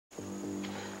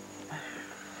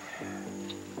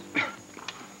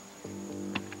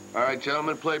All right,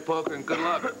 gentlemen, play poker and good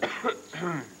luck.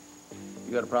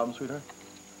 You got a problem, sweetheart?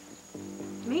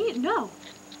 Me? No.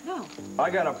 No.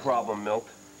 I got a problem, Milt.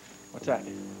 What's that?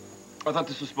 I thought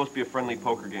this was supposed to be a friendly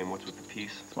poker game. What's with the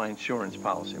piece? It's my insurance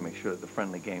policy to make sure that the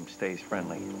friendly game stays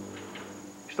friendly. You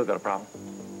still got a problem?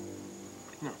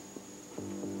 No.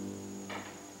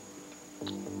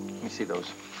 Let me see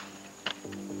those.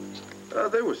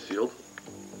 They were sealed.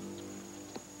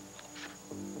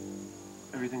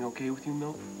 Everything okay with you,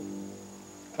 Milt?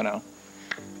 For now.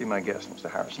 Be my guest, Mr.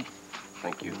 Harrison.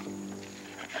 Thank you.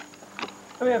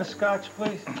 Can we have a scotch,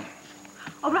 please?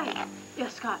 All right.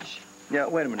 Yes, scotch. Yeah,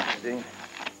 wait a minute, Jadine.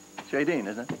 Jadine,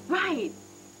 isn't it? Right.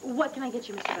 What can I get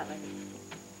you, Mr. Butler?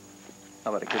 How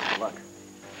about a kiss of luck?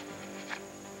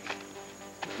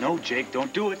 No, Jake,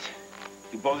 don't do it.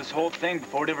 You blow this whole thing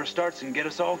before it ever starts and get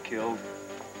us all killed.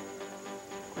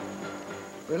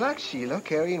 Relax, Sheila.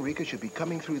 Kerry and Rika should be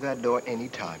coming through that door any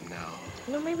time now.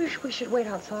 No, maybe we should wait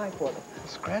outside for them. The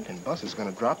Scranton bus is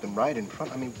going to drop them right in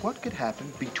front. I mean, what could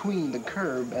happen between the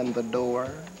curb and the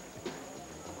door?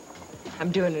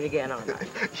 I'm doing it again, aren't I?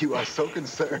 You are so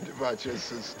concerned about your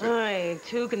sister. Aye,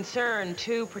 too concerned,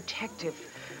 too protective.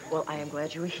 Well, I am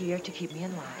glad you were here to keep me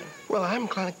in line. Well, I'm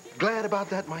kind of glad about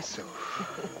that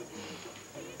myself.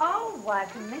 Oh, why,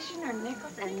 Commissioner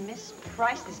Nichols and Miss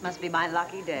Price, this must be my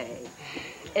lucky day.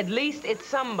 At least it's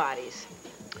somebody's.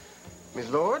 Miss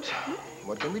Lord,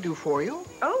 what can we do for you?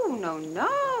 Oh, no,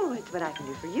 it's what I can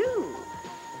do for you.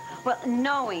 Well,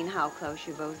 knowing how close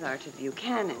you both are to the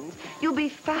Buchanans, you'll be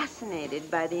fascinated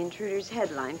by the Intruder's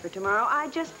headline for tomorrow. I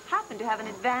just happen to have an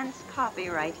advance copy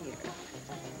right here.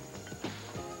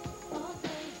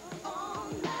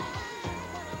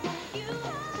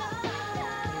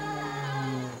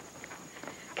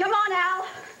 Come on, Al.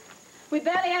 We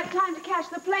barely have time to catch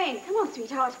the plane. Come on,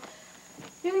 sweetheart.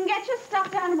 You can get your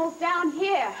stuffed animals down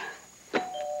here.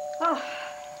 Oh,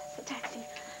 it's a taxi.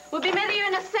 We'll be with you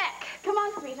in a sec. Come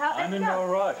on, sweetheart. I'm in no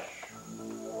rush.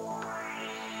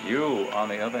 You, on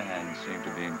the other hand, seem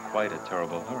to be in quite a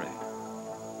terrible hurry.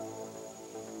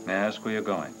 May I ask where you're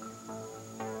going?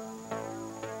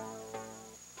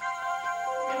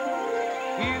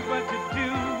 Here's what you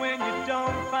do when you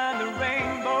don't find the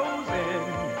rainbows in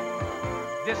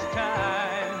this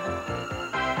time.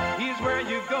 Here's where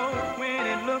you go when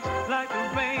it looks like the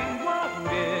rain won't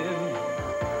end.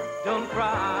 Don't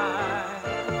cry.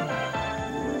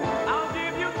 I'll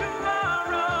give you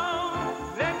tomorrow.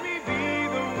 Let me be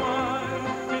the one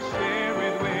to share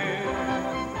it with.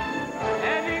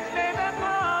 And each day that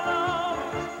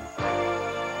follows,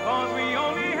 'cause we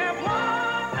only have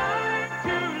one night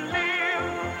to live.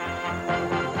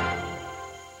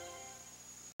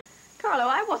 Carlo,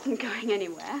 I wasn't going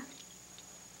anywhere.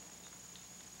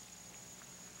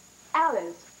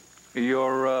 Alice.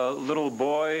 Your little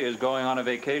boy is going on a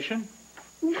vacation?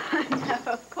 No,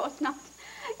 of course not.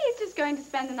 He's just going to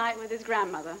spend the night with his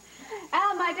grandmother.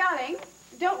 Al, my darling,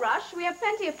 don't rush. We have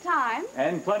plenty of time.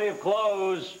 And plenty of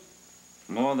clothes.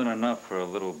 More than enough for a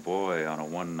little boy on a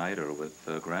one-nighter with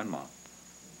Grandma.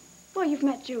 Well, you've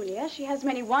met Julia. She has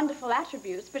many wonderful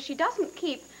attributes, but she doesn't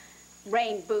keep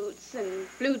rain boots and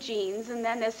blue jeans, and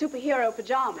then there's superhero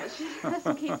pajamas. She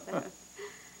doesn't keep those.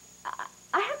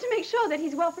 I have to make sure that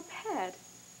he's well prepared.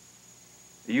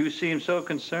 You seem so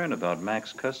concerned about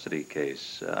Mac's custody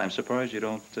case. I'm surprised you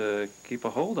don't keep a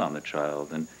hold on the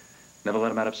child and never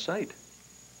let him out of sight.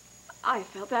 I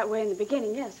felt that way in the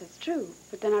beginning, yes, that's true.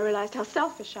 But then I realized how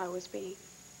selfish I was being.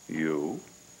 You?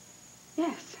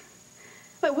 Yes.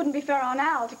 But it wouldn't be fair on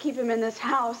Al to keep him in this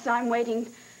house. I'm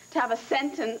waiting to have a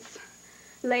sentence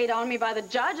laid on me by the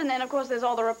judge, and then, of course, there's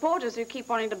all the reporters who keep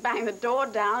wanting to bang the door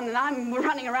down, and I'm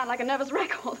running around like a nervous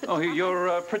wreck all the time. Oh,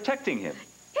 you're protecting him.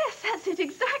 Yes, that's it,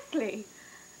 exactly.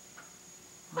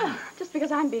 Well, just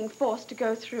because I'm being forced to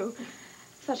go through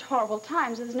such horrible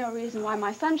times, there's no reason why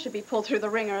my son should be pulled through the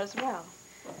ringer as well.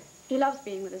 He loves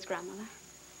being with his grandmother.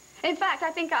 In fact, I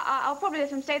think I'll probably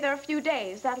let him stay there a few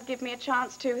days. That'll give me a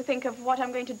chance to think of what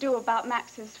I'm going to do about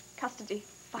Max's custody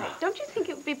fight. Don't you think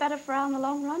it would be better for Al in the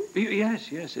long run?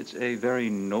 Yes, yes. It's a very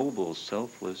noble,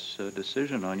 selfless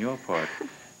decision on your part.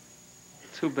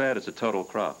 Too bad it's a total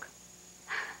crock.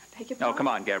 Beg your Oh, pardon? come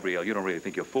on, Gabrielle. You don't really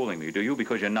think you're fooling me, do you?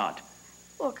 Because you're not.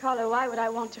 Well, Carlo, why would I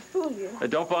want to fool you?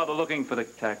 Don't bother looking for the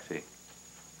taxi.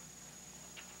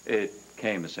 It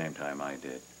came the same time I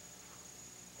did.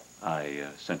 I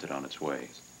sent it on its way.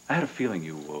 I had a feeling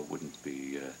you wouldn't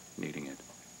be needing it.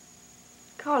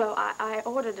 Carlo, I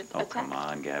ordered a taxi. Come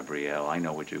on, Gabrielle. I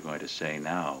know what you're going to say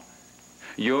now.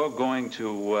 You're going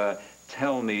to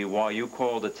tell me why you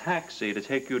called a taxi to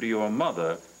take you to your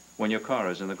mother when your car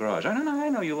is in the garage. I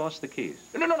know, you lost the keys.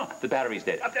 No, the battery's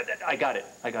dead. I got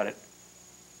it.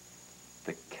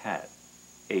 The cat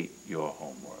ate your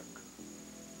homework.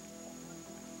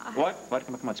 What?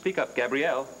 Come on, speak up,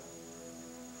 Gabrielle.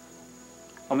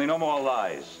 Only no more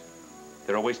lies.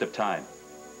 They're a waste of time.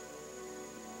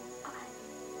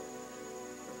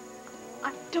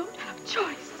 I don't have a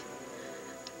choice.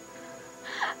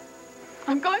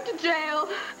 I'm going to jail.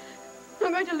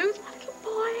 I'm going to lose my little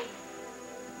boy.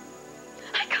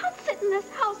 I can't sit in this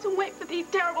house and wait for these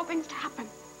terrible things to happen.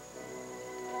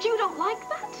 You don't like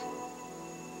that?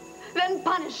 Then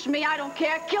punish me. I don't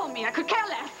care. Kill me. I could care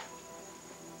less.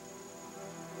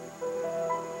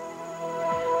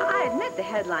 I admit the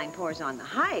headline pours on the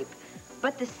hype,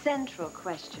 but the central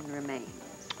question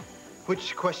remains.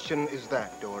 Which question is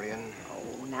that, Dorian?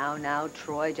 Oh, now,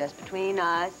 Troy, just between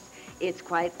us, it's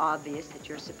quite obvious that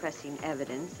you're suppressing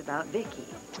evidence about Viki.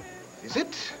 Is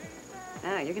it?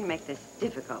 Oh, you're going to make this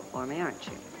difficult for me, aren't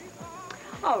you?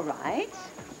 All right.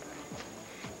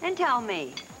 And tell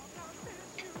me,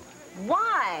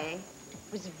 why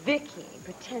was Viki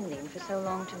pretending for so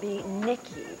long to be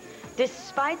Nikki,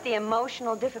 despite the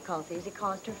emotional difficulties it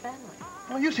caused her family?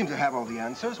 Well, you seem to have all the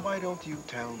answers. Why don't you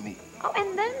tell me? Oh,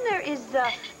 and then there is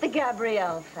the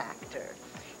Gabrielle factor.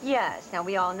 Yes, now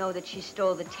we all know that she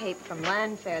stole the tape from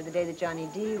Landfair the day that Johnny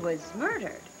D was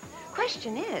murdered.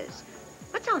 Question is,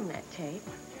 what's on that tape?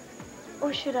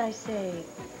 Or should I say,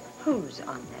 who's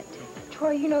on that tape?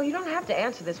 Troy, you know, you don't have to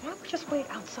answer this. Why don't we just wait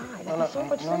outside?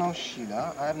 No,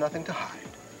 Sheila, I have nothing to hide.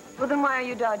 Well, then why are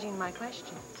you dodging my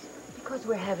questions? Because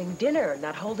we're having dinner,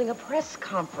 not holding a press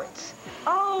conference.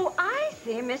 Oh, I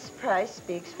see. Miss Price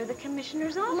speaks for the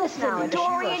commissioner's office now. Listen,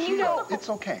 Dorian, you know... It's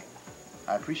okay.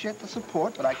 I appreciate the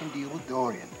support, but I can deal with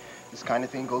Dorian. This kind of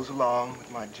thing goes along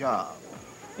with my job.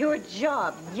 Your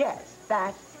job, yes,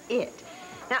 that's it.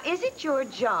 Now, is it your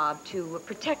job to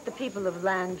protect the people of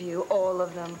Landview, all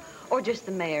of them, or just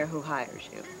the mayor who hires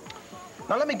you?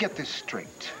 Now, let me get this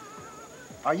straight.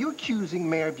 Are you accusing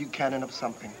Mayor Buchanan of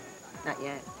something? Not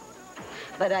yet.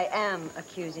 But I am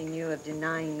accusing you of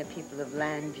denying the people of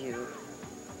Landview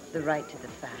the right to the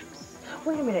facts.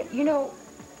 Wait a minute. You know,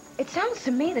 it sounds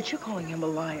to me that you're calling him a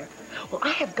liar. Well, I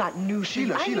have got news for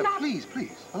you. Sheila, please,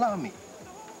 allow me.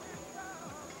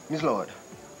 Miss Lord,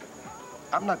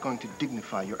 I'm not going to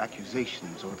dignify your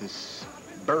accusations or this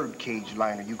birdcage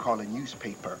liner you call a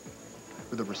newspaper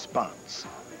with a response.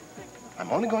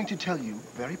 I'm only going to tell you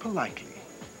very politely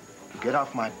to get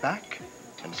off my back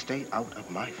and stay out of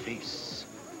my face.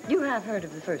 You have heard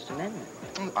of the First Amendment.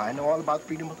 I know all about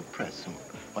freedom of the press, and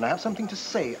when I have something to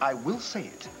say, I will say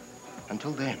it.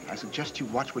 Until then, I suggest you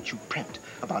watch what you print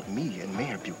about me and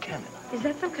Mayor Buchanan. Is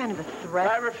that some kind of a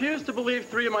threat? I refuse to believe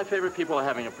 3 of my favorite people are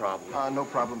having a problem. No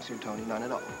problems here, Tony, none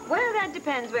at all. Well, that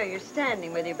depends where you're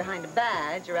standing, whether you're behind a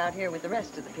badge or out here with the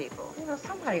rest of the people. You know,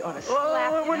 somebody ought to Well,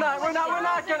 slap we're not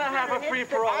going to have a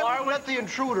free-for-all, I are would we? let the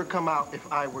intruder come out if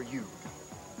I were you.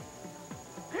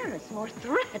 There's more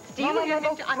threats. Do No you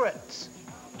threats.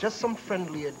 Just some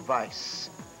friendly advice.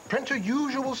 Print your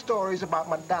usual stories about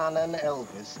Madonna and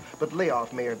Elvis, but lay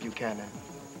off Mayor Buchanan.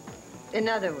 In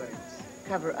other words,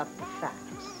 cover up the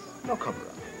facts. No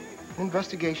cover-up. An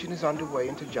investigation is underway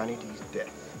into Johnny D's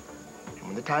death. And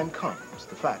when the time comes,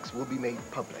 the facts will be made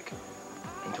public.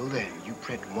 Until then, you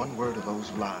print one word of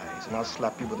those lies, and I'll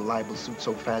slap you with a libel suit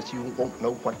so fast you won't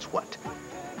know what's what.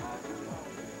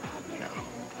 Now,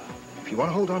 if you want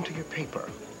to hold on to your paper,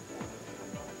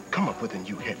 come up with a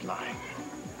new headline.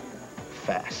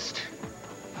 Fast.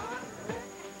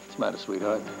 What's the matter,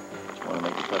 sweetheart? Just want to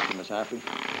make the customers happy?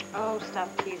 Oh, stop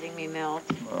teasing me, Milt.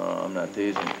 Oh, I'm not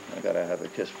teasing. I gotta have a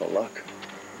kiss for luck.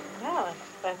 Well,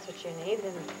 if that's what you need,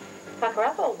 then pucker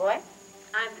up, old boy.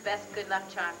 I'm the best good luck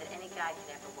charm that any guy could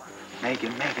ever want.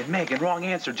 Megan, wrong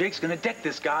answer. Jake's gonna deck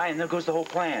this guy, and there goes the whole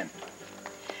plan.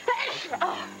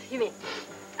 Oh, you mean...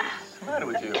 What's the matter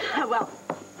with you? Well,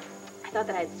 I thought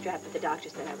that I had strapped, but the doctor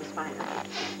said I was fine.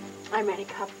 I'm ready,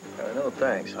 Cup. No,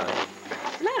 thanks, honey.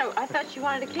 What's the matter? I thought you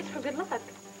wanted a kiss for good luck.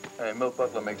 Hey, Milt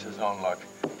Butler makes his own luck.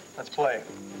 Let's play.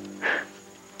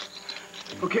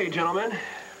 Okay, gentlemen.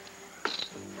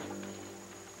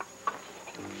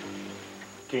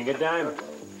 King of Diamonds.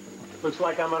 Looks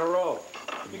like I'm on a roll.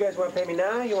 You guys want to pay me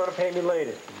now, or you want to pay me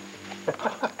later?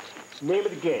 Name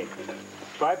of the game.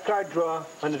 5-card draw,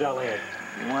 $100 hand.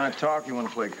 You want to talk, you want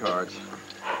to play cards?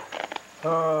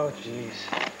 Oh, jeez.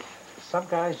 Some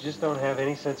guys just don't have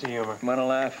any sense of humor. Want to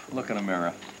laugh? Look in a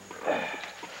mirror.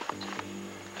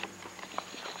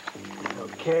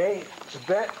 Okay, the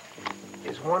bet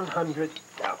is $100.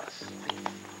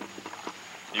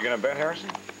 You gonna bet,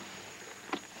 Harrison?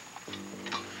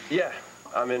 Yeah,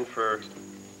 I'm in for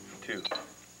you?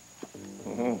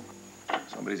 Oh,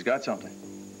 somebody's got something.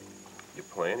 You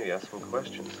playing or you asking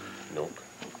questions? Nope.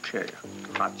 Okay,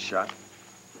 hot shot.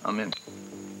 I'm in.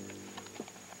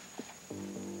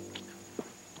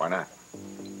 Why not?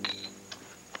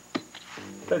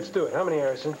 Let's do it. How many,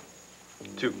 Harrison?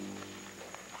 2.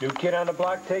 New kid on the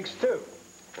block takes 2.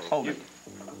 Hold it.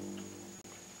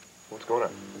 What's going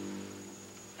on?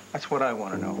 That's what I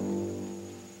want to know.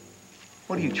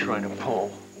 What are you trying to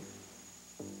pull?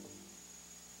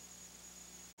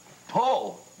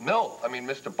 Pull? No. I mean,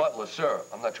 Mr. Butler, sir.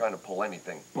 I'm not trying to pull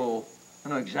anything. Bull. I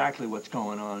know exactly what's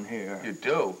going on here. You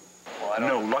do? Well, I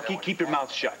don't. No, Lucky, keep your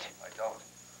mouth shut. I don't.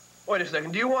 Wait a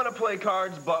second. Do you want to play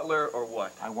cards, Butler, or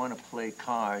what? I want to play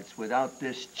cards without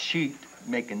this cheat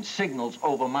making signals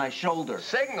over my shoulder.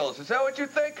 Signals? Is that what you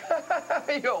think?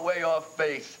 You're way off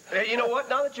base. Hey, you know what?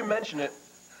 Now that you mention it,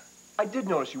 I did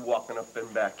notice you walking up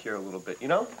and back here a little bit, you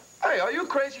know? Hey, are you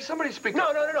crazy? Somebody speak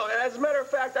up. No. As a matter of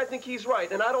fact, I think he's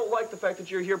right. And I don't like the fact that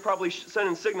you're here probably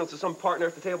sending signals to some partner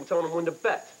at the table telling him when to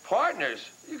bet. Partners?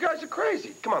 You guys are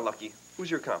crazy. Come on, Lucky. Who's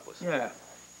your accomplice? Yeah.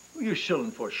 Who are you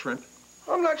shilling for, shrimp?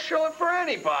 I'm not shilling for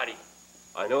anybody.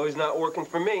 I know he's not working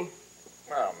for me.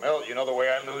 Well, Milt, you know the way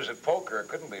I lose at poker. It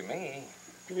couldn't be me.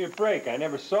 Give me a break. I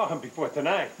never saw him before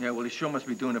tonight. Yeah, well, he sure must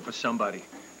be doing it for somebody.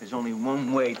 There's only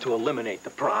one way to eliminate the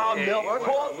problem. Oh,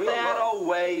 Milt, put that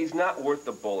away. He's not worth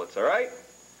the bullets, all right?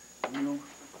 You,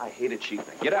 I hate a cheat.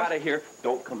 Now get out of here.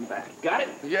 Don't come back. Got it?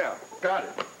 Yeah, got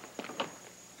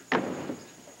it.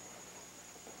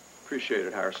 Appreciate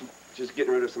it, Harrison. Just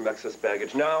getting rid of some excess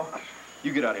baggage. Now,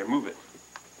 you get out of here. Move it.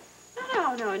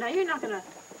 No. Now, you're not going to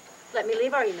let me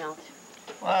leave, are you, Milt?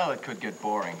 Well, it could get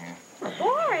boring here.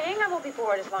 Boring? I won't be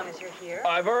bored as long as you're here.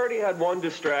 I've already had one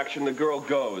distraction. The girl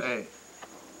goes. Hey,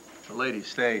 the lady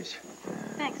stays.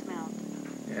 Thanks, Milt.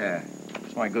 Yeah,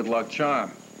 it's my good luck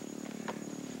charm.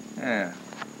 Yeah,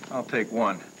 I'll take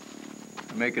one.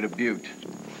 Make it a beaut.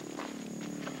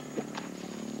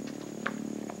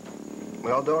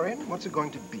 Well, Dorian, what's it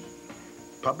going to be?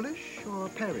 Publish or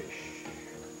perish?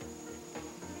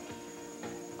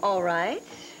 All right.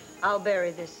 I'll bury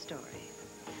this story.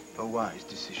 A wise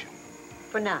decision.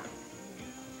 For now.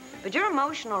 But your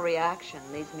emotional reaction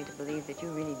leads me to believe that you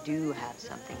really do have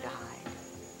something to hide.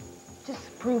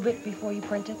 Just prove it before you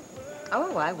print it.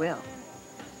 Oh, I will.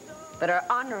 But our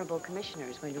honorable commissioner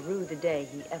is going to rue the day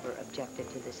he ever objected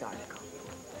to this article.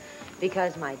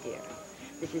 Because, my dear,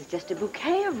 this is just a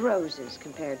bouquet of roses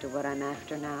compared to what I'm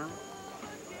after now.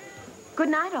 Good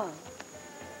night, all.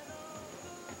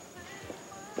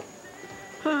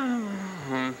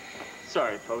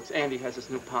 Sorry, folks. Andy has this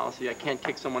new policy. I can't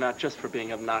kick someone out just for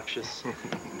being obnoxious.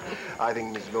 I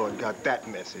think Miss Lord got that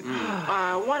message.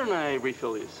 Why don't I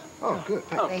refill these? Oh, good.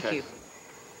 Okay. Thank you.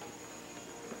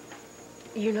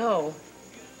 You know,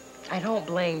 I don't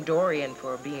blame Dorian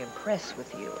for being impressed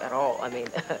with you at all. I mean,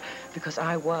 because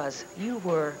I was. You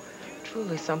were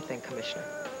truly something, Commissioner.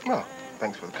 Well,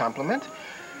 thanks for the compliment.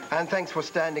 And thanks for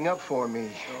standing up for me.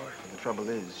 Sure. The trouble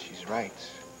is, she's right.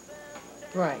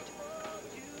 Right.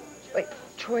 Wait,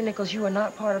 Troy Nichols, you are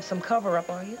not part of some cover-up,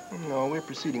 are you? No, we're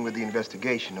proceeding with the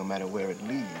investigation no matter where it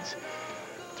leads.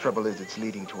 The trouble is it's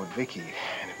leading toward Viki.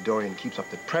 And if Dorian keeps up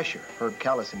the pressure, Herb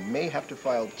Callison may have to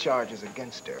file charges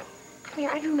against her.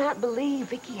 I do not believe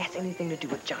Viki has anything to do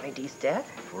with Johnny D's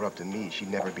death. If it were up to me, she'd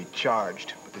never be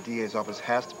charged. But the DA's office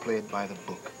has to play it by the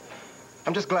book.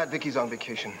 I'm just glad Viki's on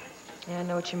vacation. Yeah, I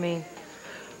know what you mean.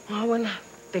 Well, when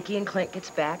Viki and Clint gets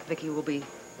back, Viki will be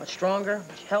much stronger,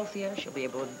 much healthier. She'll be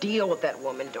able to deal with that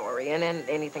woman, Dorian, and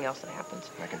anything else that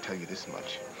happens. I can tell you this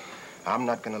much. I'm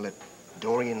not going to let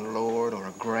Dorian Lord or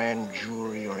a grand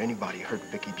jury or anybody hurt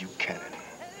Viki Buchanan.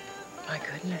 My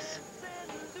goodness.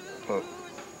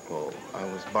 Well, I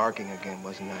was barking again,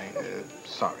 wasn't I?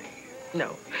 Sorry.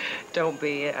 No, don't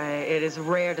be. It is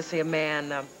rare to see a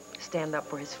man stand up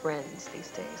for his friends these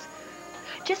days.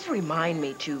 Just remind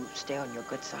me to stay on your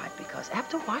good side, because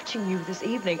after watching you this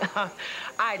evening,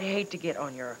 I'd hate to get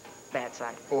on your bad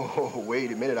side. Oh,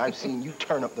 wait a minute. I've seen you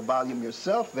turn up the volume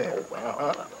yourself there.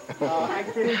 I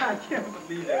can't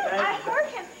believe it. I heard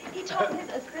him. He told his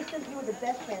assistant you were the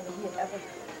best man that he had ever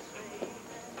seen.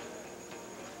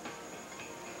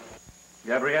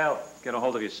 Gabrielle, get a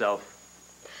hold of yourself.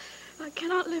 I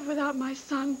cannot live without my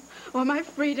son or my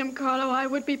freedom, Carlo. I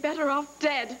would be better off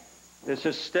dead. This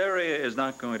hysteria is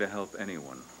not going to help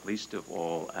anyone, least of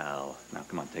all Al. Now,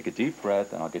 come on, take a deep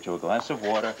breath, and I'll get you a glass of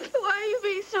water. Why are you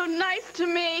being so nice to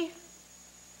me?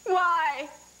 Why?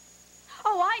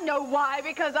 Oh, I know why.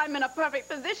 Because I'm in a perfect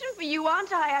position for you,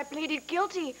 aren't I? I pleaded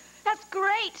guilty. That's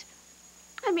great.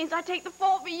 That means I take the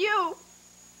fall for you.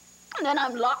 And then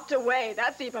I'm locked away.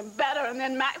 That's even better. And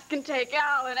then Max can take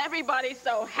Al, and everybody's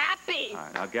so happy. All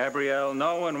right, now, Gabrielle,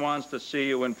 no one wants to see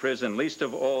you in prison, least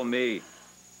of all me.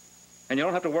 And you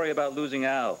don't have to worry about losing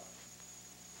Al.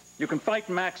 You can fight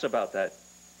Max about that.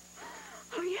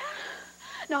 Oh, yeah?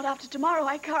 Not after tomorrow,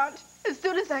 I can't. As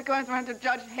soon as I go in front of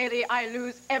Judge Haley, I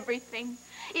lose everything.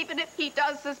 Even if he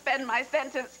does suspend my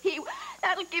sentence,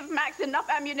 that'll give Max enough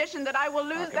ammunition that I will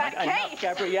lose that case. Enough,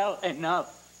 Gabrielle,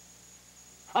 enough.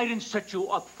 I didn't set you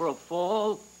up for a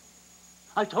fall.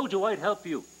 I told you I'd help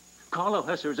you. Carlo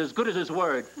Hesser's as good as his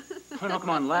word. No, come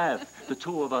on, laugh. The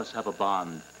two of us have a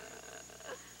bond.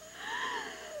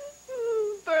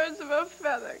 Birds of a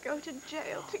feather go to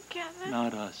jail together.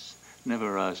 Not us.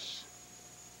 Never us.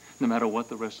 No matter what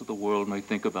the rest of the world may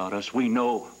think about us, we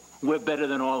know we're better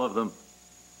than all of them.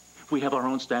 We have our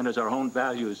own standards, our own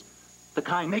values, the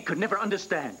kind they could never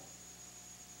understand.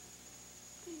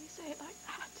 You say it like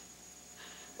that.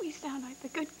 We sound like the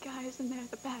good guys and they're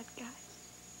the bad guys.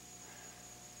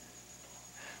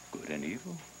 Good and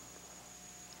evil.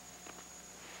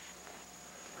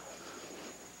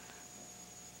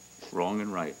 Wrong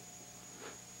and right.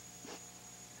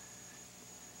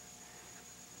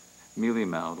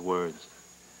 Mealy-mouthed words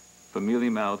for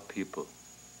mealy-mouthed people.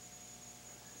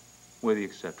 We're the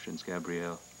exceptions,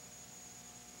 Gabrielle.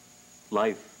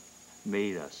 Life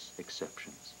made us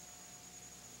exceptions.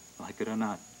 Like it or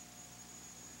not.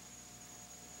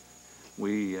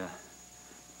 We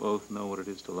both know what it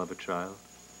is to love a child.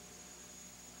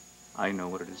 I know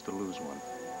what it is to lose one.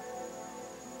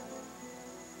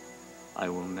 I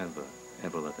will never,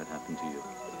 ever let that happen to you.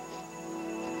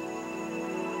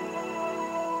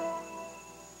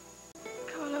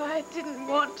 Carlo, I didn't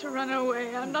want to run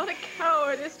away. I'm not a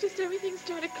coward. It's just everything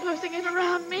started closing in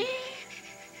around me.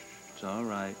 It's all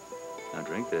right. Now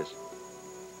drink this.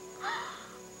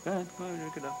 Go ahead,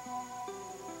 drink it up.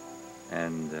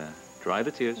 And dry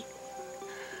the tears.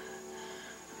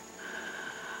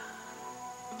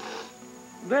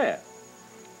 There.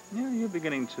 Yeah, you're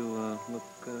beginning to look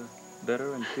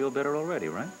better and feel better already,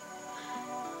 right?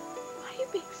 Why are you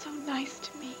being so nice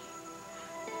to me?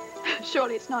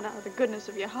 Surely it's not out of the goodness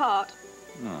of your heart.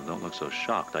 No, don't look so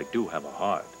shocked. I do have a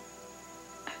heart.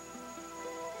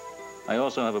 I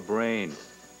also have a brain.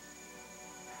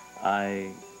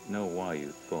 I know why you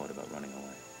thought about running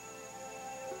away.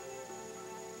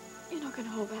 You're not going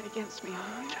to hold that against me,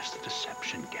 are you? Just a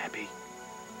deception, Gabby.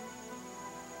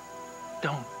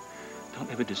 Don't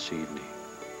ever deceive me.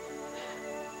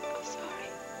 I'm sorry.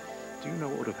 Do you know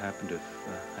what would have happened if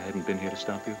I hadn't been here to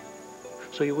stop you?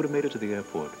 So you would have made it to the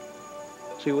airport.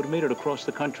 So you would have made it across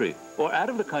the country, or out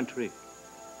of the country.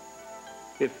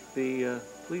 If the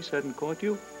police hadn't caught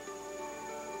you,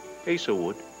 Asa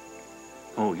would.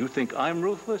 Oh, you think I'm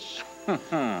ruthless?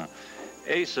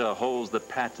 Asa holds the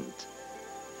patent.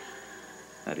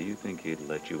 Now, do you think he'd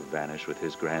let you vanish with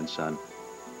his grandson?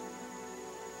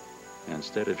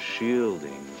 Instead of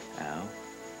shielding Al,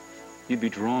 you'd be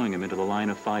drawing him into the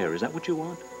line of fire. Is that what you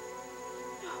want?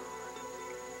 No.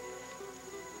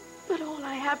 But all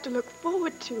I have to look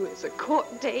forward to is a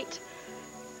court date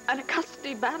and a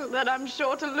custody battle that I'm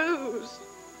sure to lose.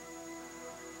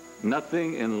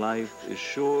 Nothing in life is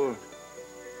sure,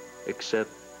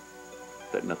 except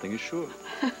that nothing is sure.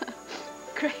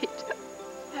 Great.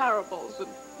 Parables and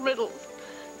riddles.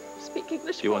 Speak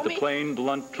English for me. You want the plain,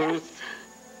 blunt truth? Yes.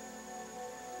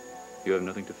 You have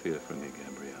nothing to fear from me,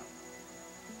 Gabrielle.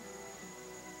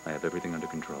 I have everything under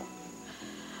control.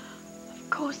 Of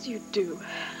course you do.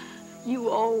 You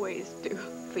always do,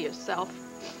 for yourself.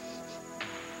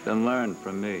 Then learn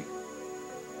from me.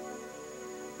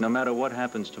 No matter what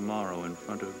happens tomorrow in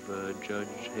front of Judge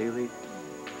Haley,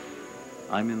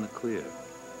 I'm in the clear.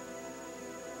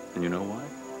 And you know why?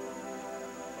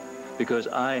 Because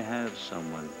I have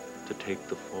someone to take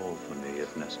the fall for me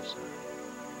if necessary.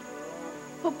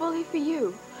 Well, bully for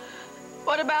you.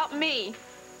 What about me?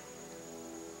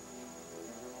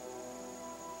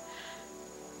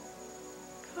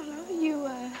 Carlo,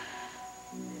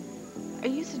 are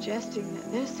you suggesting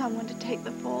that there's someone to take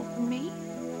the fall for me?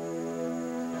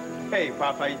 Hey,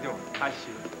 Pop, how you doing? Hi,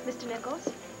 Sheila. Mr. Nichols.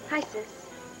 Hi, sis.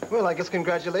 Well, I guess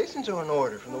congratulations are in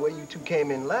order. From the way you two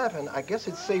came in laughing, I guess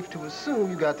it's safe to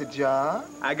assume you got the job.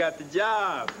 I got the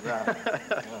job. Right.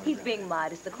 He's being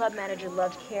modest. The club manager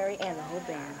loved Kerry and the whole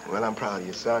band. Well, I'm proud of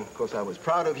you, son. Of course, I was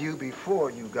proud of you before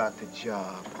you got the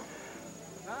job.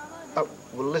 Oh,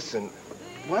 well, listen.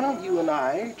 Why don't you and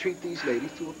I treat these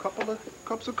ladies to a couple of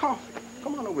cups of coffee?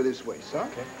 Come on over this way, son.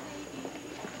 Okay.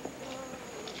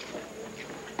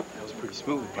 Those pretty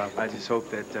smooth, Pop. I just hope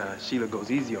that Sheila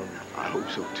goes easy on her. I hope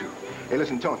so, too. Hey,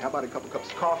 listen, Tony, how about a couple cups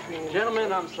of coffee?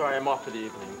 Gentlemen, I'm sorry I'm off for the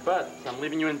evening, but I'm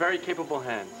leaving you in very capable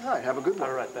hands. All right, have a good one.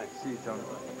 All right, thanks. See you, Tony.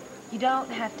 You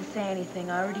don't have to say anything.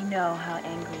 I already know how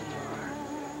angry you are.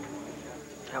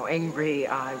 How angry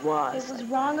I was. It was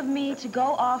wrong of me to go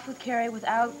off with Kerry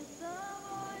without...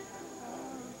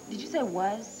 Did you say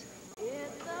was?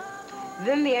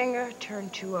 Then the anger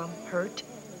turned to hurt.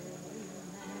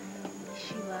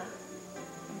 Sheila,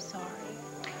 I'm sorry.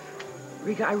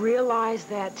 Rika, I realize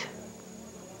that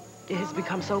it has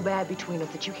become so bad between us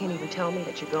that you can't even tell me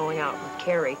that you're going out with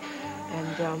Kerry.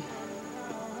 And,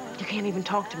 you can't even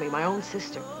talk to me, my own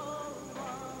sister.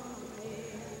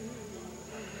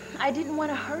 I didn't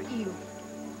want to hurt you.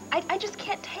 I just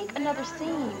can't take another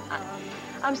scene.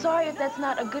 I'm sorry if that's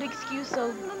not a good excuse,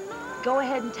 so go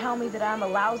ahead and tell me that I'm a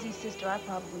lousy sister I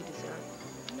probably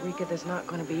deserve. Rika, there's not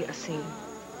going to be a scene.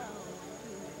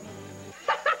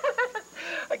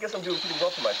 I guess I'm doing pretty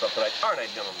well for myself tonight, aren't I,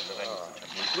 gentlemen?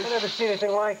 I've never seen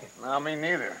anything like it. No, me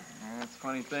neither. That's the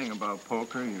funny thing about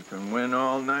poker. You can win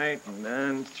all night, and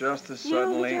then just as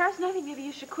suddenly... You know, Mr. Harrison, I think maybe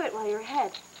you should quit while you're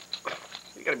ahead.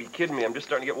 You gotta be kidding me. I'm just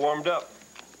starting to get warmed up.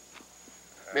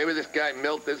 Maybe this guy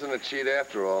Milt isn't a cheat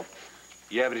after all.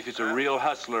 Yeah, but if he's a real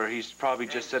hustler, he's probably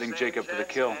just setting Jacob for the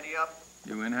kill.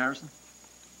 You in, Harrison?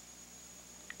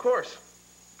 Of course.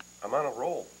 I'm on a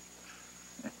roll.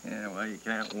 Yeah, well, you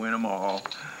can't win them all.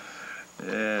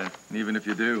 Yeah, and even if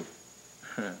you do.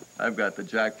 I've got the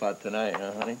jackpot tonight,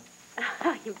 huh, honey?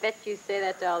 You bet you say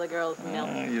that to all the girls,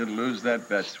 Milton. You'd lose that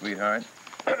bet, sweetheart.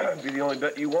 Be the only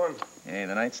bet you won. Hey,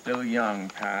 the night's still young,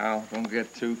 pal. Don't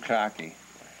get too cocky.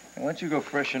 Why don't you go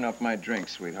freshen up my drink,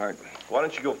 sweetheart? Why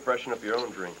don't you go freshen up your own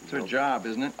drink? It's her job,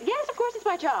 isn't it? Yes, of course it's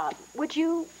my job. Would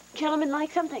you gentlemen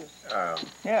like something?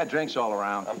 Yeah, drinks all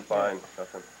around. I'm fine.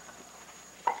 Nothing.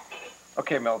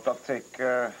 Okay, Milt, I'll take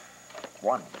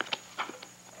one.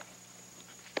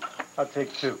 I'll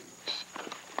take two.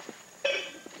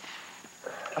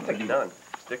 I'll take none.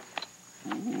 Stick.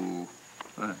 Ooh.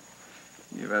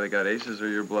 You've either got aces or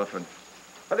you're bluffing.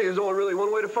 I think there's only really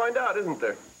one way to find out, isn't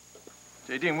there?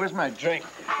 J. Dean, where's my drink?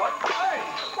 What? Hey!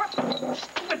 What?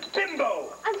 Stupid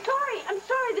bimbo! I'm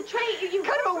sorry, the tray, you...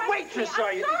 What kind of a waitress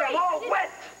are you? I'm all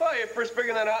wet! Oh, you're first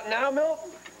figuring that out now,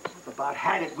 Milton? I've about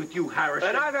had it with you, Harrison.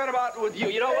 And I've had about it with you.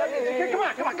 You know what?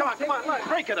 Come on.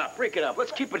 Break it up.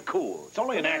 Let's keep it cool. It's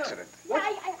only an accident.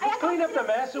 Let's clean up the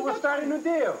mess and we'll start a new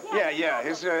deal. Yeah.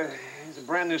 Here's a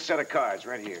brand new set of cards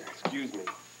right here. Excuse me.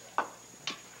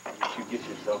 You get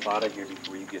yourself out of here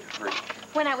before you get hurt.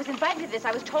 When I was invited to this,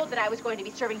 I was told that I was going to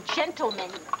be serving gentlemen.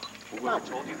 Whoever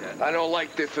told you that? I don't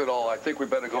like this at all. I think we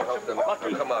better go help them.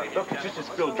 Lucky. Come on. Look, it's just a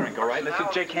spilled drink, all right? Let's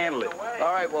let Jake handle it.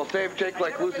 All right, well, Dave, Jake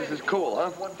like loses his cool,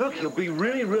 huh? Look, he'll be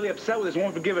really, really upset with us.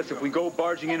 Won't forgive us if we go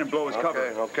barging in and blow his cover.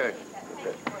 Okay.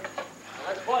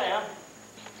 Let's play, huh?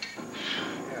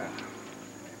 Yeah.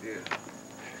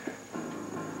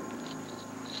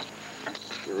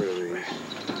 Get rid of these.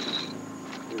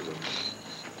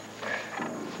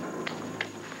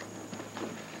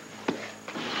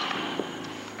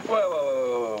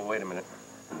 Whoa, wait a minute.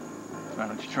 Why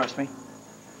don't you trust me?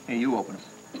 Hey, you open them.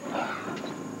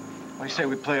 What do you say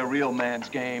we play a real man's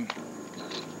game?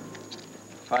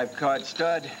 5-card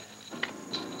stud,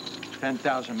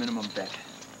 10,000 minimum bet.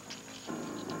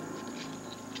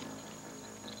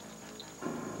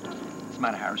 What's the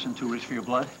matter, Harrison? Too rich for your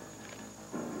blood?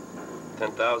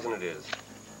 10,000 it is.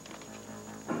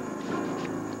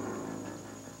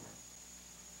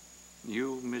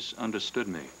 You misunderstood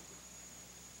me.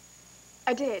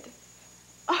 I did.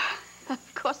 Oh,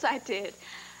 of course I did.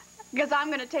 Because I'm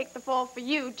going to take the fall for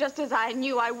you, just as I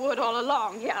knew I would all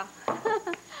along, yeah.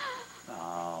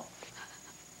 No.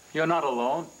 You're not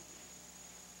alone.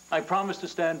 I promised to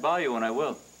stand by you, and I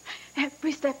will.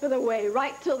 Every step of the way,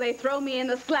 right till they throw me in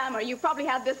the slammer. You probably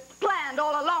had this planned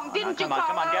all along, didn't you, Carlo?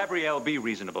 Come on, Gabrielle, be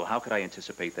reasonable. How could I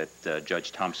anticipate that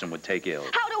Judge Thompson would take ill?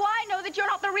 How do I know that you're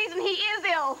not the reason he is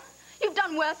ill? You've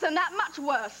done worse than that, much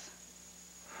worse.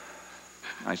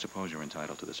 I suppose you're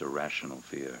entitled to this irrational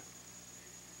fear.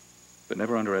 But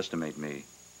never underestimate me.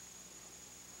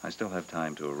 I still have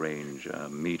time to arrange a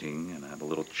meeting and have a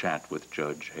little chat with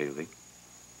Judge Haley.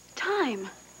 Time?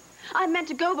 I'm meant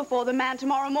to go before the man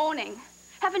tomorrow morning.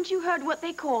 Haven't you heard what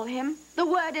they call him? The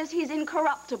word is he's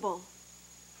incorruptible.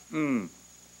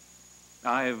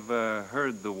 I've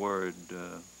heard the word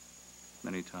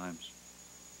many times.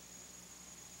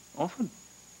 Often.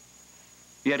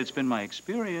 Yet it's been my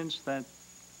experience that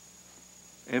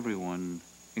everyone,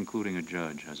 including a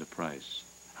judge, has a price.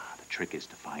 The trick is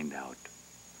to find out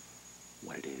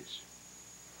what it is.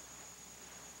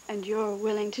 And you're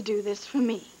willing to do this for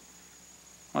me?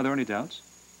 Are there any doubts?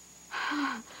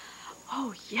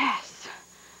 Oh, yes.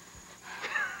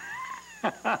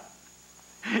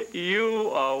 You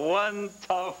are one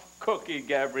tough cookie,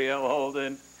 Gabrielle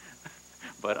Holden.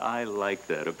 But I like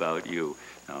that about you.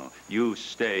 Now, you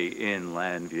stay in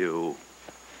Landview.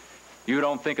 You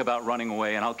don't think about running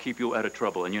away, and I'll keep you out of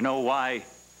trouble. And you know why?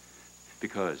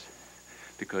 Because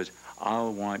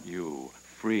I'll want you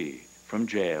free from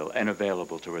jail and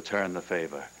available to return the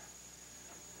favor.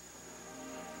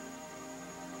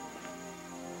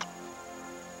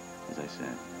 As I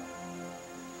said,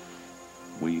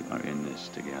 we are in this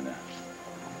together.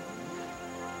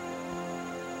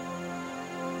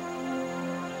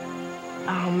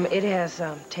 It has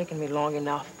taken me long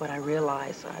enough, but I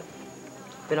realize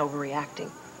I've been overreacting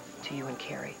to you and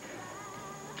Kerry.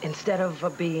 Instead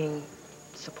of being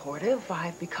supportive,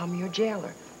 I've become your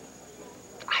jailer.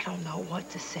 I don't know what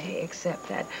to say except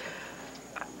that...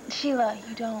 Sheila,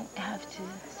 you don't have to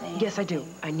say anything. Yes, I do.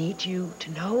 I need you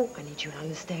to know. I need you to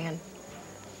understand.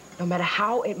 No matter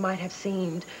how it might have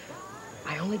seemed,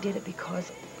 I only did it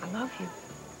because I love you.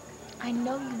 I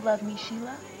know you love me,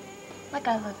 Sheila. Like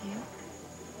I love you.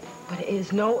 But it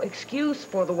is no excuse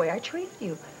for the way I treated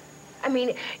you. I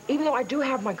mean, even though I do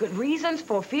have my good reasons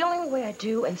for feeling the way I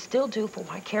do and still do for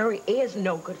why Kerry is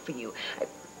no good for you,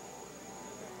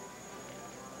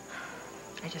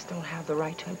 I just don't have the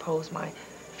right to impose my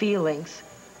feelings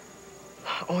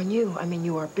on you. I mean,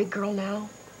 you are a big girl now.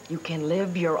 You can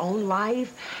live your own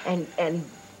life and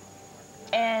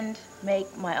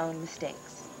make my own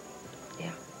mistakes.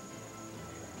 Yeah.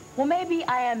 Well, maybe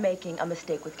I am making a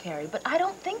mistake with Kerry, but I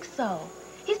don't think so.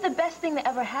 He's the best thing that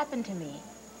ever happened to me.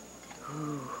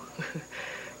 Ooh.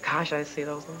 Gosh, I see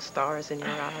those little stars in your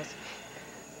eyes.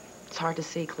 It's hard to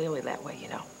see clearly that way, you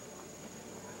know.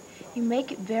 You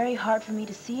make it very hard for me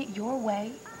to see it your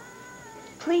way.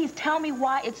 Please tell me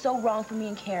why it's so wrong for me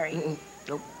and Kerry.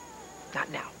 Nope.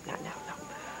 Not now. Not now,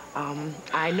 no.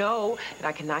 I know that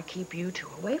I cannot keep you two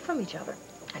away from each other.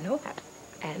 I know that.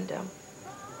 And,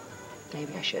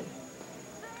 maybe I shouldn't.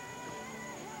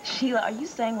 Sheila, are you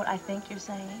saying what I think you're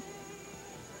saying?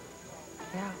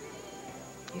 Yeah.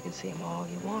 You can see them all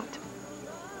you want.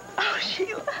 Oh,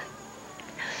 Sheila.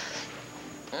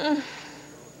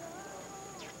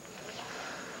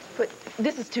 But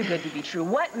this is too good to be true.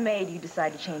 What made you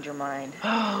decide to change your mind?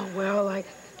 Oh, well, I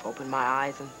opened my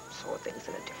eyes and saw things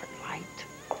in a different light.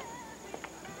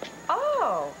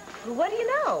 Oh, well, what do you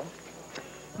know?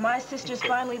 My sister's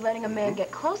finally letting a man get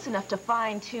close enough to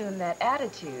fine-tune that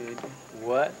attitude.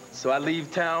 What? So I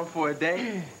leave town for a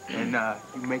day, and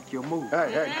you make your move.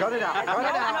 Hey, cut it out. Cut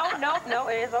it out. No,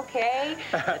 it is okay.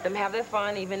 Let them have their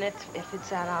fun, even if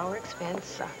it's at our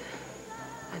expense.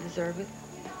 I deserve it.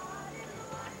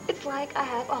 It's like I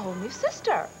have a whole new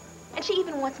sister. And she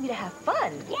even wants me to have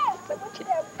fun. Yes, I want you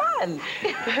to have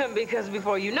fun. Because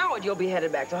before you know it, you'll be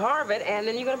headed back to Harvard, and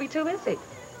then you're going to be too busy.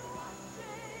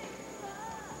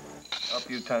 Up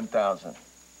you 10,000.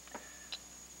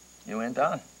 You in,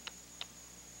 Don?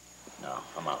 No,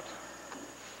 I'm out.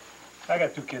 I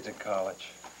got 2 kids in college.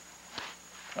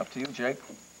 Up to you, Jake.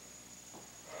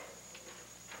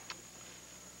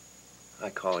 I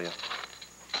call you.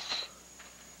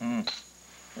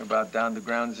 You're about down to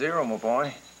ground zero, my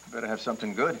boy. You better have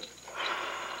something good.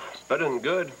 Better than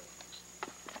good.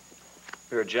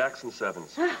 Pair of Jackson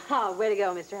 7s. Oh, way to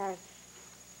go, Mr. Harris.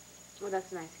 Well,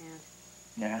 that's a nice hand.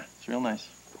 Yeah, it's real nice.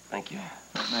 Thank you.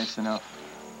 Not nice enough.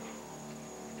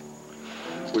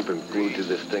 We've been glued to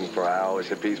this thing for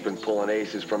hours. If he's been pulling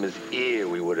aces from his ear,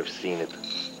 we would have seen it.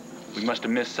 We must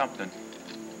have missed something.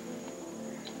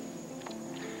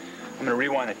 I'm gonna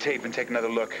rewind the tape and take another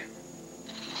look.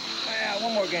 Yeah,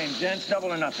 one more game, gents.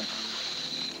 Double or nothing.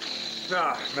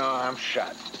 No, I'm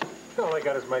shot. All I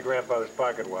got is my grandfather's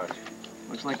pocket watch.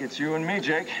 Looks like it's you and me,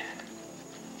 Jake.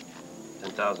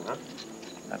 10,000, huh?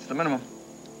 That's the minimum.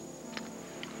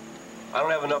 I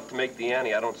don't have enough to make the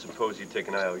ante. I don't suppose you'd take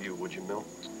an IOU, would you, Milt?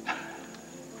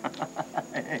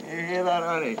 Hear that,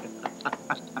 honey?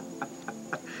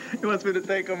 He wants me to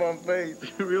take him on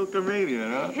faith. Real comedian,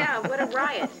 huh? Yeah, what a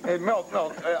riot. Hey, Milt,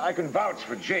 I can vouch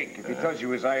for Jake. If he tells you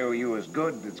his IOU is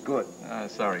good, it's good.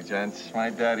 Sorry, gents.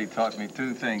 My daddy taught me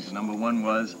 2 things. Number 1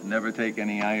 was never take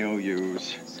any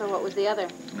IOUs. So what was the other?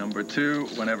 Number 2,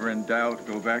 whenever in doubt,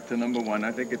 go back to number 1.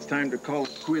 I think it's time to call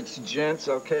quits, gents.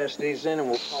 I'll cash these in and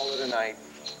we'll call it a night.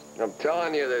 I'm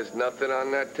telling you, there's nothing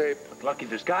on that tape. But Lucky,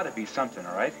 there's gotta be something,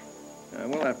 all right?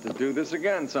 We'll have to do this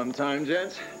again sometime,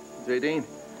 gents. J. Dean,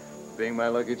 being my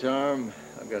lucky charm,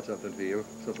 I've got something for you.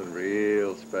 Something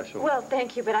real special. Well,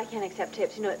 thank you, but I can't accept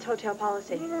tips. You know, it's hotel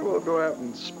policy. We'll go out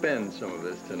and spend some of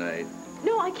this tonight.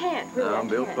 No, I can't. Really, I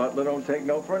Bill can't. Butler don't take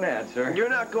no for an answer. You're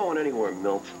not going anywhere,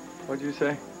 Milt. What'd you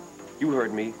say? You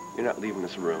heard me. You're not leaving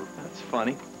this room. That's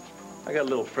funny. I got a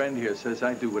little friend here says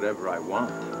I do whatever I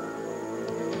want.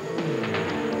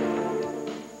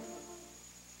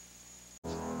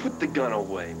 Put the gun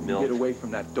away, Milt. Get away from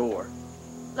that door.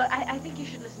 Look, I think you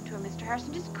should listen to him, Mr.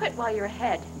 Harrison. Just quit while you're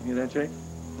ahead. You hear that, Jake?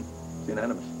 It's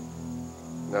unanimous.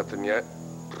 Nothing yet.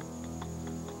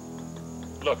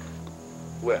 Look,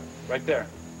 where? Right there.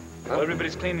 While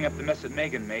everybody's cleaning up the mess that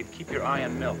Megan made, keep your eye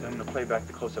on Milt. I'm gonna play back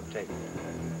the close-up tape.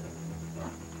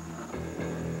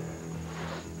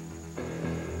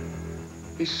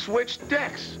 He switched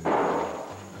decks.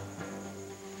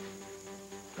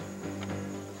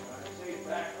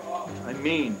 I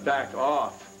mean, back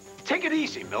off. Take it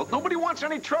easy, Milt. Nobody wants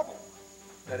any trouble.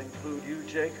 That include you,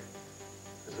 Jake?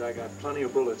 Because I got plenty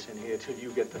of bullets in here till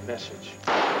you get the message.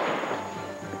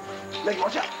 Meg,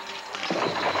 watch out.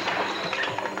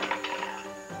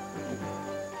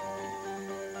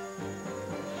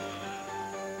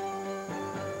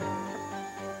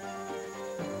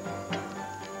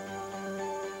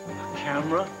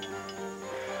 Camera?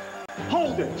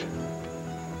 Hold it!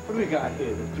 What do we got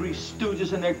here? The Three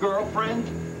Stooges and their girlfriend?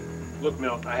 Look,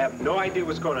 Milt, I have no idea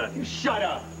what's going on. You shut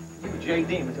up! You,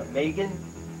 J.D., was it Megan?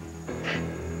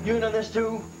 You know this,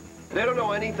 too? They don't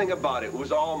know anything about it. It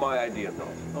was all my idea, Milt.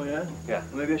 Oh, yeah? Yeah.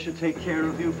 Maybe I should take care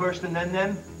of you first and then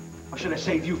them? Or should I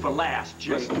save you for last,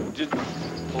 Jake? Listen, just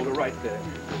hold it right there.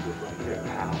 Hold it right there,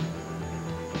 pal.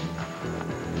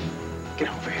 Get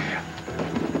over here.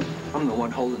 I'm the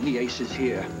one holding the aces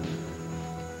here.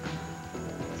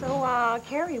 So,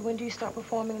 Kerry, when do you start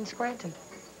performing in Scranton?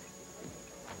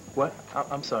 What?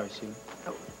 I'm sorry, Sheila.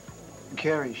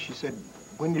 Kerry, she said,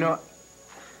 when You know,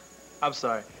 I'm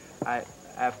sorry. I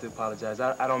have to apologize.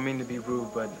 I don't mean to be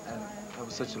rude, but that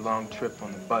was such a long trip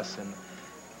on the bus, and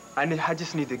I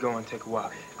just need to go and take a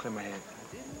walk, clear my head.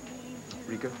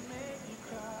 Rika?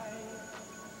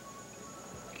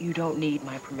 You don't need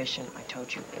my permission. I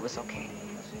told you it was okay.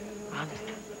 Honest.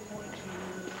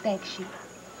 Thanks, Sheila.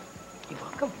 You're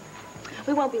welcome.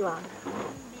 We won't be long.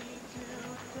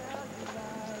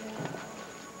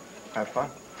 Have fun.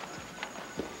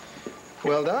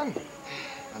 Well done.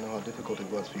 I know how difficult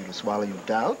it was for you to swallow your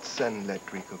doubts and let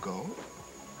Rika go.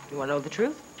 You want to know the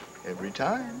truth? Every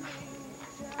time.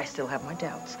 I still have my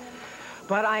doubts.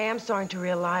 But I am starting to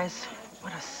realize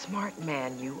what a smart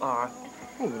man you are.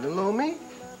 Oh, little old me?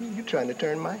 You trying to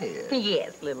turn my head.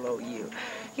 Yes, little old you.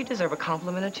 You deserve a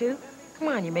compliment or two. Come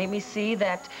on, you made me see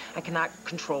that I cannot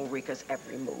control Rika's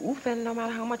every move, and no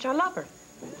matter how much I love her.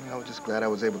 I was just glad I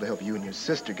was able to help you and your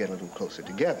sister get a little closer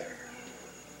together.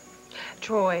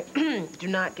 Troy, do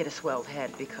not get a swelled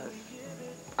head, because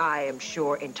I am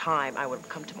sure in time I would have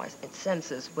come to my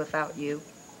senses without you.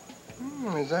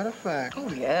 Is that a fact?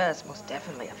 Oh, yes, most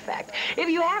definitely a fact. If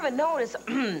you haven't noticed,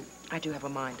 I do have a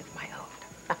mind of my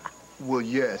own. Well,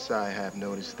 yes, I have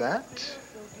noticed that,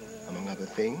 among other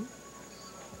things.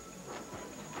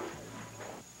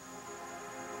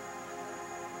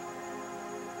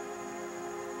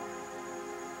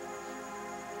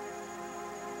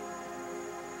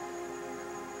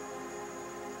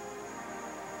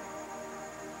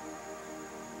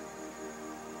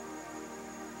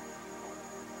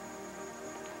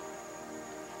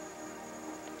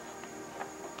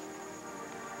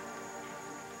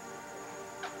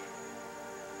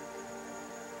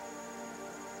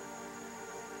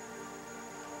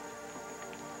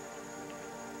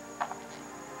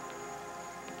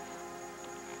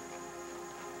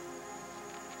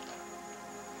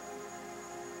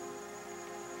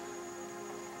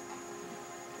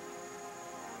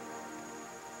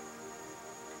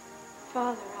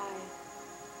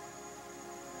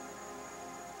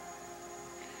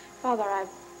 Father, I've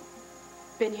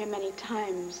been here many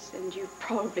times, and you're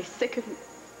probably sick of me.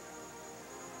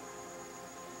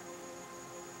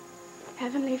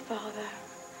 Heavenly Father,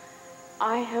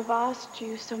 I have asked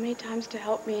you so many times to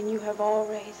help me, and you have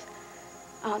always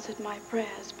answered my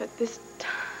prayers, but this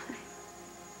time...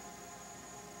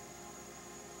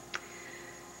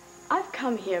 I've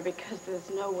come here because there's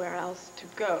nowhere else to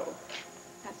go.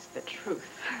 That's the truth.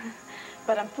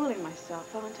 But I'm fooling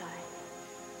myself, aren't I?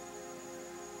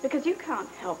 Because you can't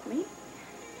help me.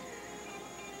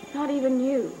 Not even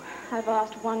you. I've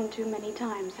asked one too many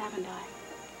times, haven't I?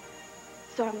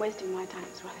 So I'm wasting my time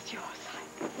as well as yours.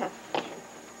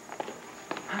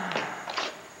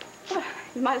 Well,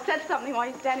 you might have said something while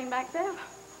you're standing back there.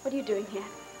 What are you doing here?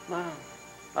 Mom,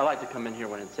 I like to come in here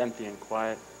when it's empty and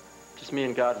quiet. Just me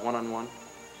and God, one-on-one.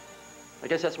 I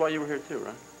guess that's why you were here too,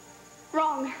 right?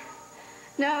 Wrong.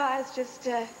 No, I was just,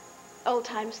 old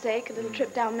time's sake, a little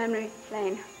trip down memory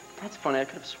lane. That's funny. I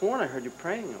could have sworn I heard you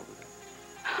praying over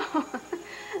there.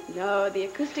 No, the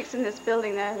acoustics in this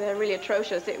building, they're really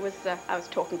atrocious. It was, I was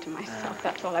talking to myself.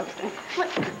 That's all I was doing. What?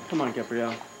 Come on,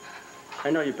 Gabrielle. I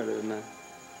know you're better than that.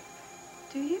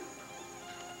 Do you?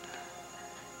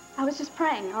 I was just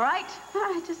praying, all right?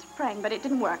 Just praying, but it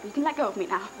didn't work. You can let go of me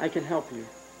now. I can help you.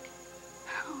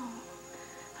 Oh,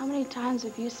 how many times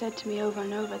have you said to me over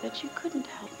and over that you couldn't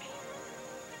help me?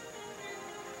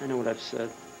 I know what I've said.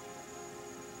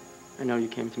 I know you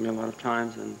came to me a lot of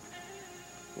times and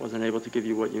wasn't able to give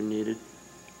you what you needed.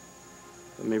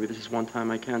 But maybe this is one time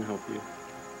I can help you.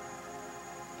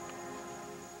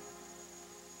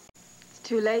 It's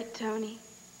too late, Tony.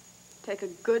 Take a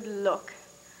good look.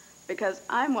 Because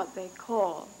I'm what they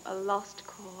call a lost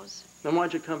cause. Then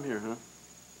why'd you come here, huh?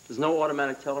 There's no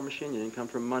automatic teller machine. You didn't come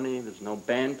for money. There's no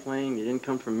band playing. You didn't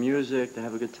come for music, to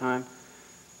have a good time.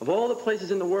 Of all the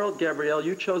places in the world, Gabrielle,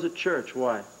 you chose a church.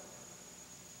 Why?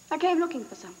 I came looking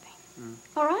for something.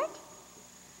 All right?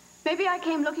 Maybe I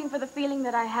came looking for the feeling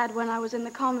that I had when I was in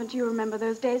the convent. You remember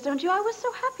those days, don't you? I was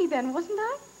so happy then, wasn't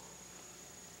I?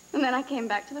 And then I came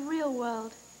back to the real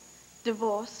world.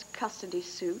 Divorce, custody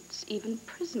suits, even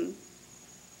prison.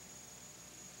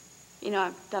 You know,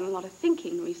 I've done a lot of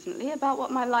thinking recently about what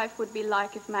my life would be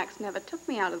like if Max never took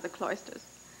me out of the cloisters.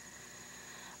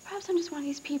 Perhaps I'm just one of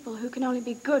these people who can only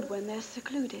be good when they're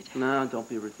secluded. No, don't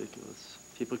be ridiculous.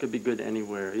 People could be good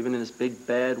anywhere, even in this big,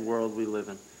 bad world we live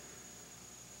in.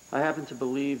 I happen to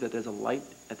believe that there's a light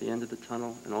at the end of the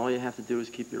tunnel, and all you have to do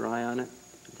is keep your eye on it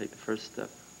and take the first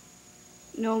step.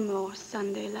 No more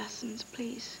Sunday lessons,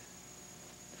 please.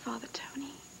 Father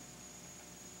Tony,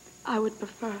 I would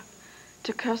prefer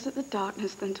to curse at the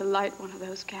darkness than to light one of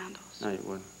those candles. No, you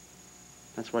wouldn't.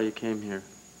 That's why you came here,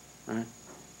 right?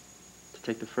 To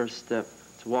take the first step,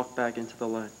 to walk back into the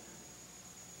light.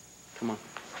 Come on.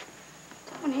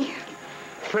 Tony.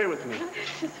 Pray with me.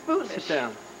 This is foolish. Sit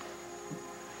down.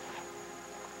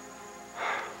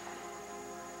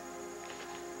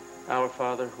 Our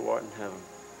Father, who art in heaven,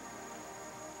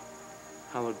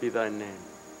 hallowed be thy name.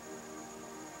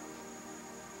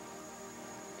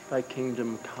 Thy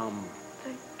kingdom come.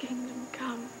 Thy kingdom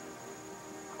come.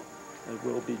 Thy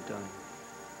will be done.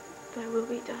 Thy will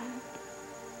be done.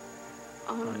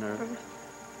 On earth.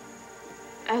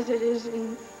 As it is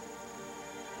in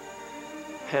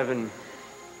heaven.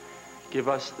 Give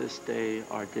us this day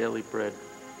our daily bread.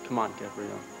 Come on,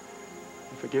 Gabrielle.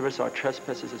 And forgive us our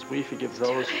trespasses as we forgive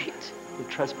those who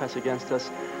trespass against us.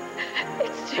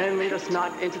 And lead us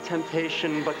not into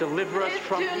temptation, but deliver us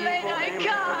from evil. Too late, I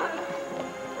can't.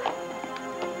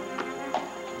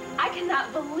 I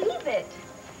cannot believe it.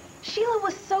 Sheila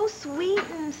was so sweet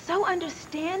and so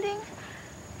understanding.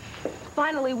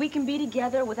 Finally, we can be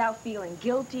together without feeling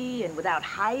guilty and without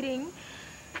hiding.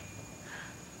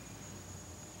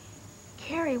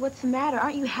 Kerry, what's the matter?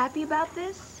 Aren't you happy about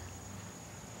this?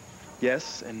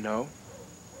 Yes and no.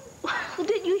 Well,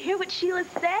 didn't you hear what Sheila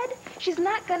said? She's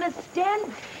not gonna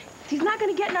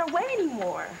get in our way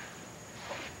anymore.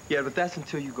 Yeah, but that's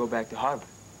until you go back to Harvard.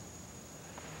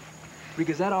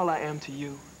 Rika, is that all I am to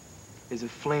you? Is a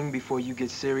fling before you get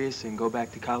serious and go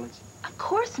back to college? Of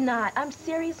course not. I'm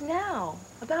serious now.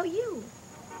 About you.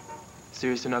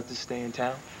 Serious enough to stay in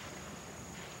town?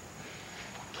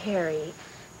 Kerry.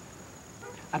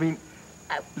 I mean,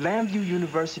 Lambview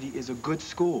University is a good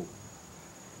school.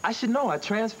 I should know. I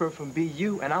transferred from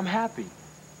BU, and I'm happy.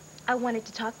 I wanted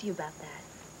to talk to you about that.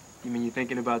 You mean you're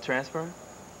thinking about transferring?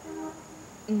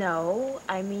 No,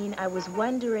 I mean, I was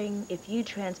wondering if you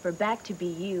transfer back to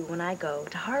BU when I go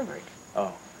to Harvard.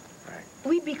 Oh, right.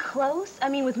 We'd be close. I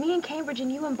mean, with me in Cambridge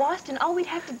and you in Boston, all we'd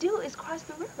have to do is cross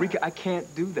the river. Rika, I can't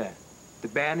do that. The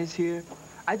band is here.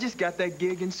 I just got that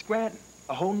gig in Scranton.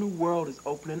 A whole new world is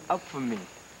opening up for me,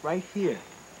 right here.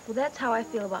 Well, that's how I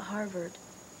feel about Harvard.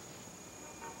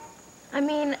 I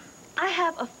mean, I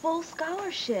have a full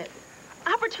scholarship.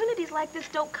 Opportunities like this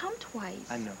don't come twice.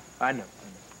 I know.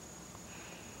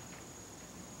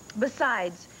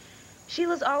 Besides,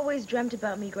 Sheila's always dreamt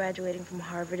about me graduating from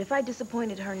Harvard. If I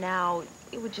disappointed her now,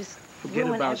 it would just Forget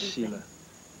ruin about everything. Sheila.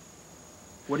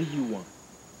 What do you want?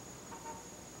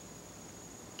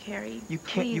 Carrie, You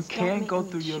can't go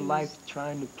through your life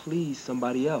trying to please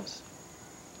somebody else.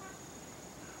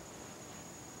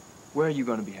 Where are you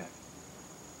going to be happy?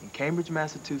 In Cambridge,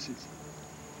 Massachusetts,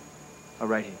 or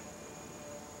right here?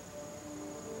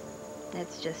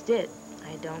 That's just it.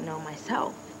 I don't know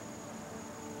myself.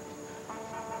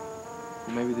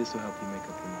 Well, maybe this will help you make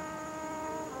up your mind.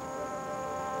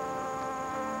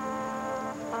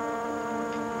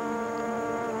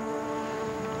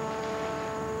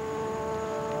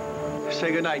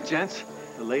 say goodnight, gents.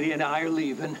 The lady and I are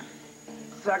leaving.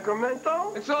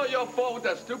 Sacramento? It's all your fault with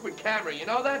that stupid camera, you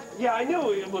know that? Yeah, I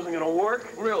knew it wasn't gonna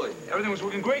work. Really? Everything was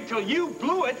working great till you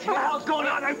blew it. What the hell's going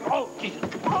on? Oh, Jesus.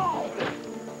 Oh!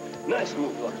 Nice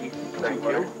move, Lucky. Thank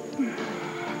you.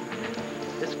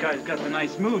 This guy's got the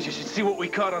nice moves. You should see what we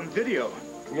caught on video.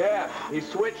 Yeah, he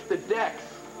switched the decks.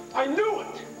 I knew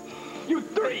it! You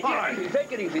dirty guy!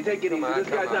 Take it easy, take it easy. This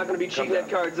guy's not gonna be cheating at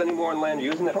cards anymore and land.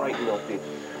 You're using it right, Milton.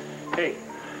 Hey,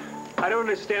 I don't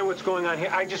understand what's going on here.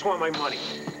 I just want my money.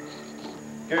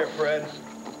 Here, Fred.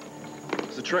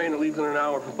 It's a train that leaves in an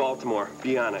hour for Baltimore.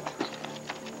 Be on it.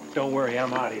 Don't worry,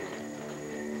 I'm out of here.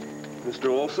 Mr.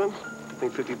 Olson, I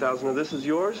think 50,000 of this is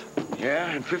yours? Yeah,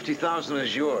 and 50,000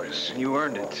 is yours. You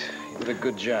earned it. You did a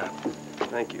good job.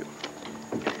 Thank you.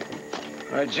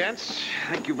 All right, gents,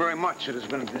 thank you very much. It has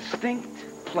been a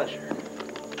distinct pleasure.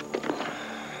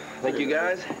 Thank you,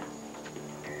 guys.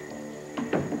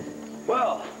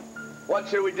 Well, what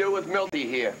should we do with Milty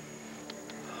here?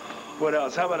 What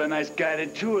else? How about a nice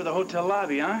guided tour of the hotel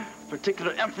lobby, huh?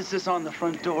 Particular emphasis on the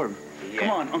front door. Yeah. Come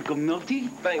on, Uncle Milty.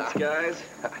 Thanks, guys.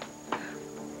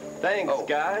 Thanks,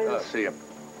 guys. See ya.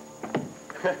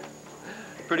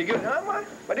 Pretty good, huh,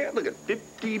 my dear? Look at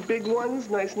 50 big ones.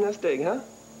 Nice nest egg, huh?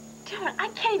 Darn, I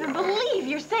can't even believe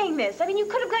you're saying this. I mean, you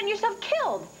could have gotten yourself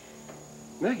killed.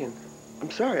 Megan,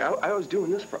 I'm sorry. I was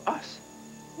doing this for us.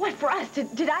 What, for us?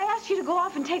 Did I ask you to go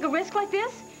off and take a risk like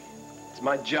this? It's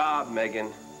my job,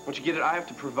 Megan. Don't you get it? I have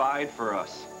to provide for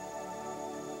us.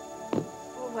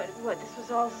 Well, what, this was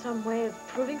all some way of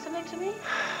proving something to me?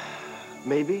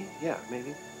 Maybe, yeah,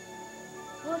 maybe.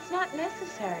 Well, it's not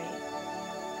necessary.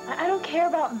 I don't care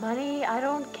about money. I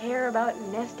don't care about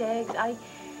nest eggs. I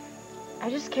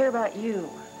just care about you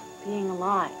being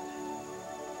alive.